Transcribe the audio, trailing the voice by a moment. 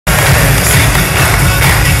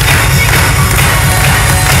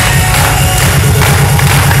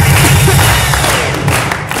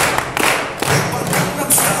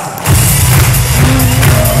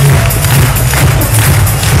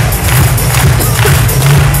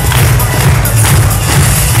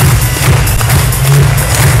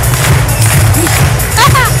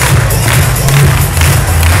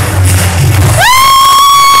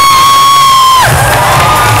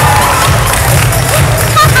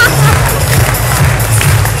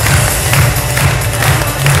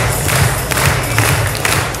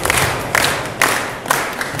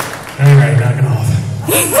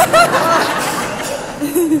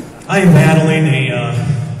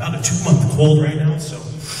cold right now, so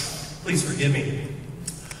please forgive me.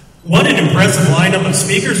 What an impressive lineup of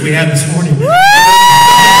speakers we had this morning. Woo!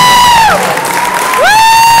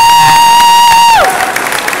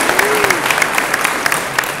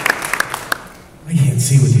 I can't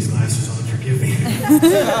see with these glasses on, forgive me.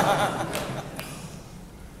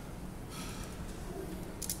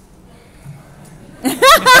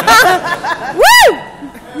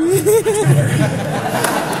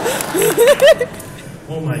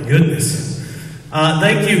 Oh my goodness.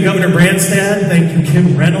 Thank you, Governor Branstad. Thank you,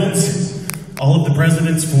 Kim Reynolds, all of the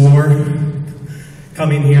presidents for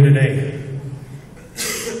coming here today.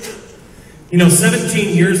 You know,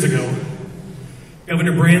 17 years ago,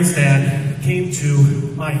 Governor Branstad came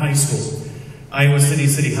to my high school, Iowa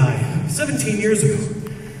City High, 17 years ago.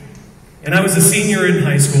 And I was a senior in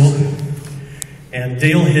high school, and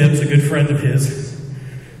Dale Hibbs, a good friend of his,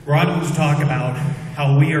 brought him to talk about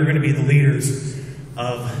how we are going to be the leaders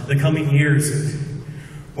of the coming years and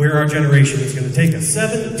where our generation is going to take us.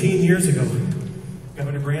 17 years ago,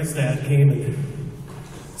 Governor Branstad came and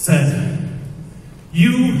said,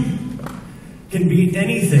 "You can be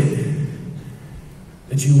anything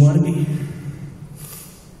that you want to be."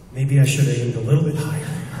 Maybe I should have aimed a little bit higher.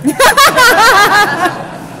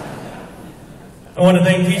 I want to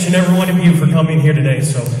thank each and every one of you for coming here today,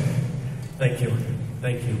 so thank you,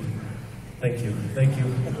 thank you, thank you, thank you,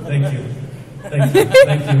 thank you, thank you,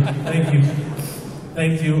 thank you, thank you,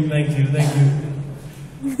 thank you, thank you, thank you.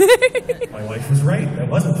 My wife was right, that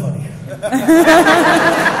wasn't funny.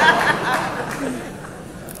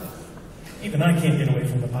 Even I can't get away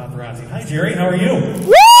from the paparazzi. Hi Jerry, how are you?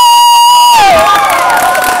 Woo!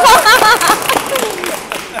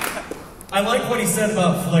 I like what he said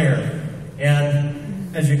about flair.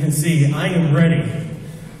 And as you can see, I am ready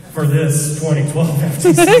for this 2012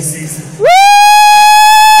 FTC season. Woo!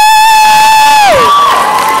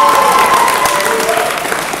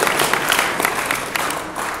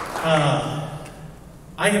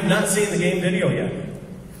 I have not seen the game video yet.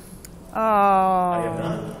 Oh. I have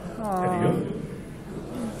not. Have you?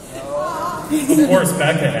 Of course,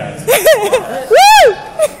 Becca has. Woo!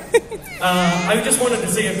 I just wanted to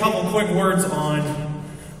say a couple quick words on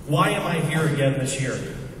why am I here again this year.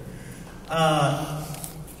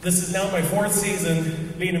 This is now my 4th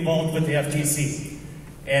season being involved with the FTC.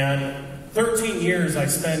 And 13 years I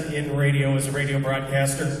spent in radio as a radio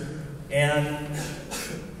broadcaster. And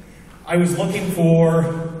I was looking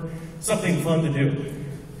for something fun to do.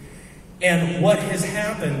 And what has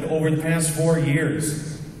happened over the past 4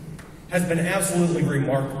 years has been absolutely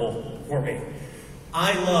remarkable for me.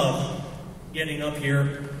 I love getting up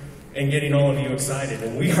here and getting all of you excited.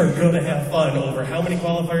 And we are going to have fun over how many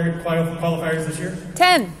qualifiers this year?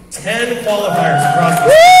 10. 10 qualifiers across the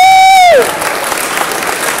Woo!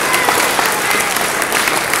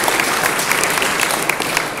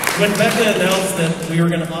 When Becca announced that we were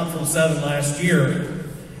going to opt from 7 last year,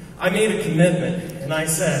 I made a commitment and I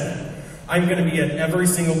said, I'm going to be at every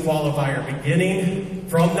single qualifier beginning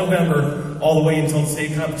from November all the way until the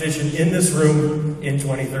state competition in this room in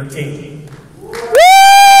 2013. Woo!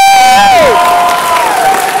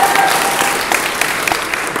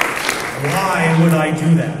 Why would I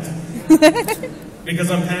do that?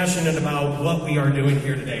 Because I'm passionate about what we are doing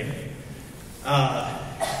here today.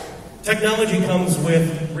 Technology comes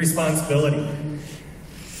with responsibility.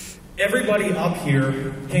 Everybody up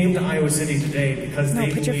here came to Iowa City today because they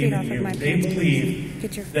believe in you. They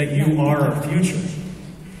believe that you are our future.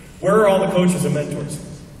 Where are all the coaches and mentors?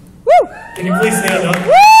 Woo! Can you please stand up?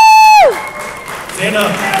 Woo! Stand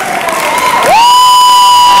up.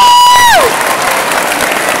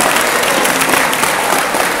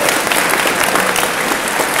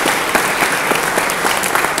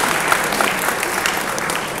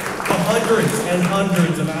 Hundreds and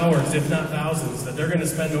hundreds of hours, if not thousands, that they're going to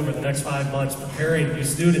spend over the next 5 months preparing you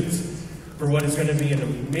students for what is going to be an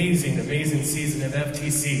amazing, amazing season of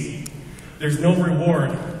FTC. There's no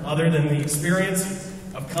reward other than the experience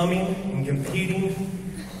of coming and competing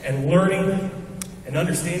and learning and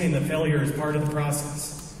understanding that failure is part of the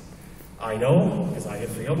process. I know, because I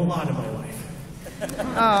have failed a lot in my life.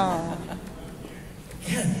 Oh.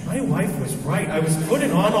 Again, my wife was right. I was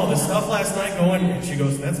putting on all this stuff last night going, and she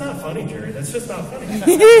goes, "That's not funny, Jerry. That's just not funny."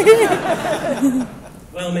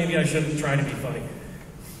 Well, maybe I shouldn't try to be funny.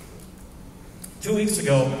 2 weeks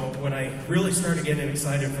ago, when I really started getting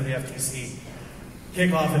excited for the FTC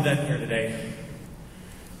kickoff event here today,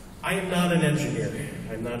 I am not an engineer.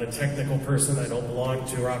 I'm not a technical person. I don't belong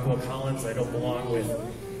to Rockwell Collins. I don't belong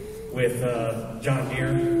with John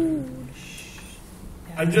Deere.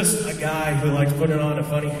 I'm just a guy who likes putting on a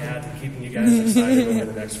funny hat and keeping you guys excited over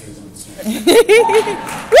the next few months. Woo!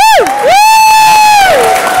 Woo!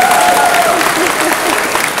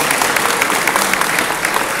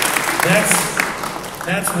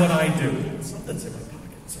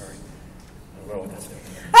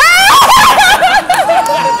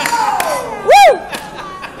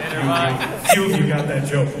 Few of you got that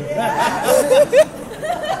joke.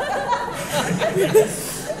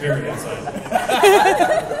 Very inside.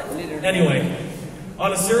 Anyway,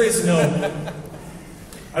 on a serious note,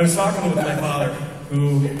 I was talking with my father,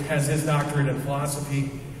 who has his doctorate in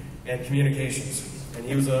philosophy and communications. And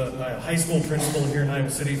he was a high school principal here in Iowa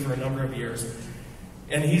City for a number of years.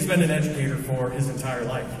 And he's been an educator for his entire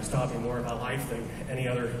life. He's taught me more about life than any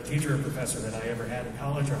other teacher or professor that I ever had in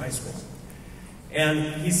college or high school.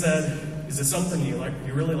 And he said, "Is this something you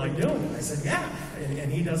really like doing?" And I said, "Yeah."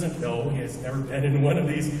 And he doesn't know. He has never been in one of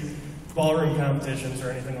these ballroom competitions or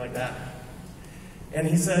anything like that. And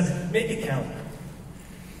he said, "Make it count.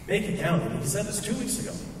 Make it count." And he said this 2 weeks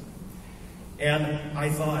ago. And I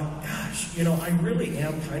thought, gosh, I really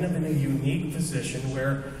am kind of in a unique position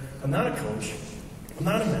where I'm not a coach, I'm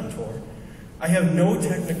not a mentor, I have no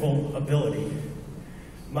technical ability.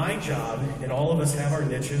 My job, and all of us have our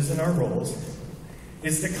niches and our roles,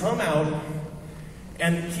 is to come out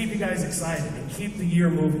and keep you guys excited and keep the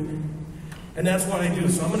year moving. And that's what I do.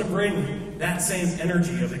 So I'm going to bring that same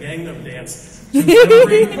energy of the Gangnam Dance to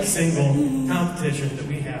every single competition that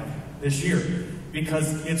we have this year,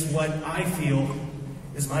 because it's what I feel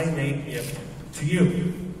is my innate gift to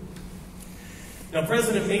you. Now,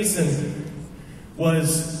 President Mason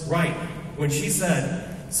was right when she said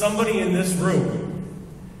somebody in this room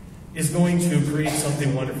is going to create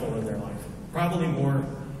something wonderful in their life. Probably more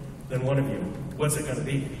than one of you. What's it going to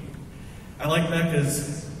be? I like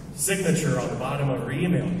Becca's signature on the bottom of her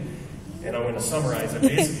email, and I'm going to summarize it,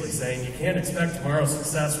 basically saying you can't expect tomorrow's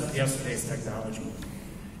success with yesterday's technology.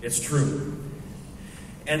 It's true.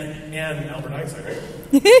 And Albert Einstein, right?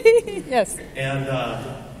 Yes. And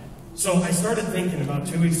so I started thinking about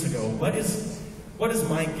 2 weeks ago, what is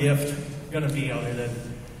my gift going to be other than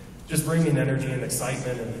just bringing energy and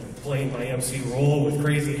excitement and playing my MC role with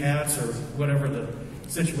crazy hats or whatever the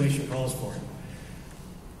situation calls for.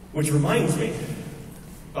 Which reminds me,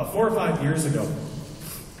 about 4 or 5 years ago,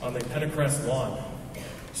 on the Pentecrest lawn,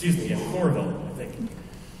 in Corville, I think,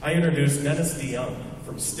 I introduced Dennis DeYoung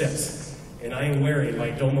from Styx. And I am wearing my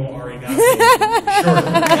Domo Arigato shirt.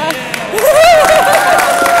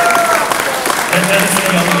 And Dennis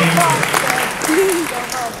DeYoung named me.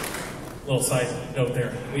 Little side note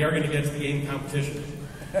there. We are going to get to the game competition.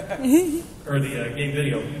 Or the game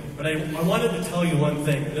video. But I wanted to tell you one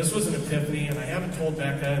thing. And this was an epiphany, and I haven't told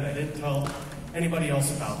Becca, and I didn't tell anybody else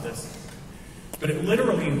about this. But it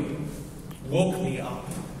literally woke me up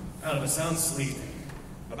out of a sound sleep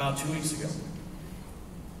about 2 weeks ago.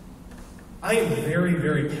 I am very,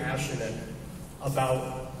 very passionate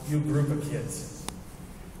about you group of kids.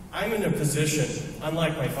 I'm in a position,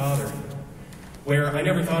 unlike my father, where I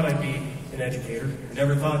never thought I'd be an educator. I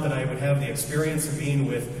never thought that I would have the experience of being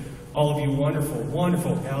with all of you wonderful,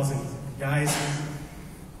 wonderful gals and guys.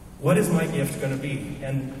 What is my gift going to be?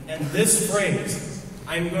 And this phrase,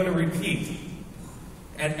 I'm going to repeat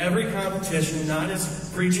at every competition, not as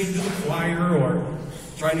preaching to the choir or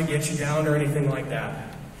trying to get you down or anything like that.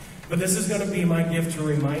 But this is going to be my gift to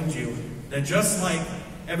remind you that just like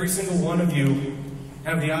every single one of you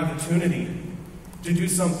have the opportunity to do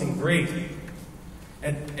something great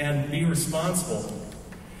and be responsible,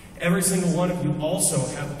 every single one of you also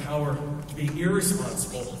have the power to be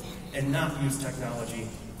irresponsible and not use technology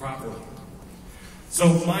properly.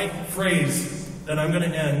 So my phrase that I'm going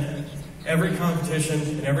to end every competition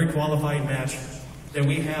and every qualifying match that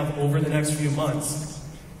we have over the next few months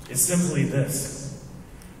is simply this.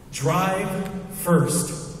 Drive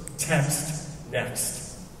first, text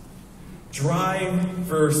next. Drive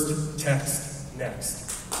first, text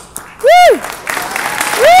next. Woo! Woo!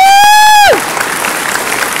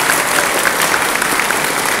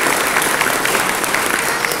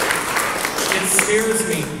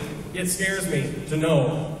 It scares me to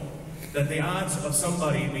know that the odds of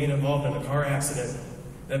somebody being involved in a car accident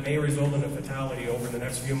that may result in a fatality over the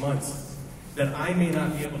next few months, that I may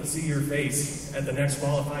not be able to see your face at the next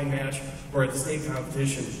qualifying match or at the state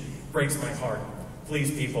competition, breaks my heart.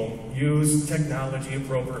 Please, people, use technology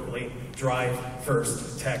appropriately. Drive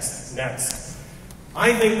first, text next.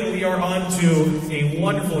 I think that we are on to a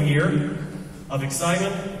wonderful year of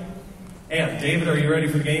excitement. And, David, are you ready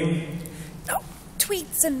for the game? No,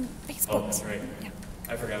 tweets and Facebook. Oh, that's right. Yeah.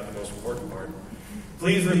 I forgot the most important part.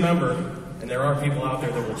 Please remember, and there are people out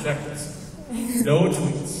there that will check this, no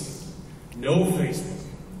tweets. No Facebook,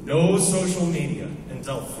 no social media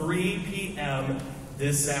until 3 p.m.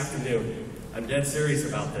 this afternoon. I'm dead serious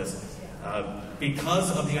about this. Because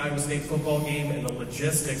of the Iowa State football game and the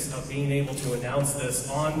logistics of being able to announce this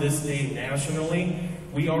on this day nationally,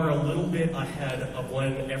 we are a little bit ahead of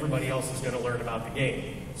when everybody else is going to learn about the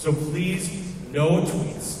game. So please, no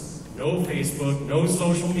tweets, no Facebook, no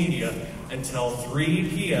social media until 3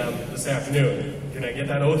 p.m. this afternoon. Can I get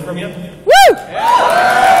that oath from you? Woo!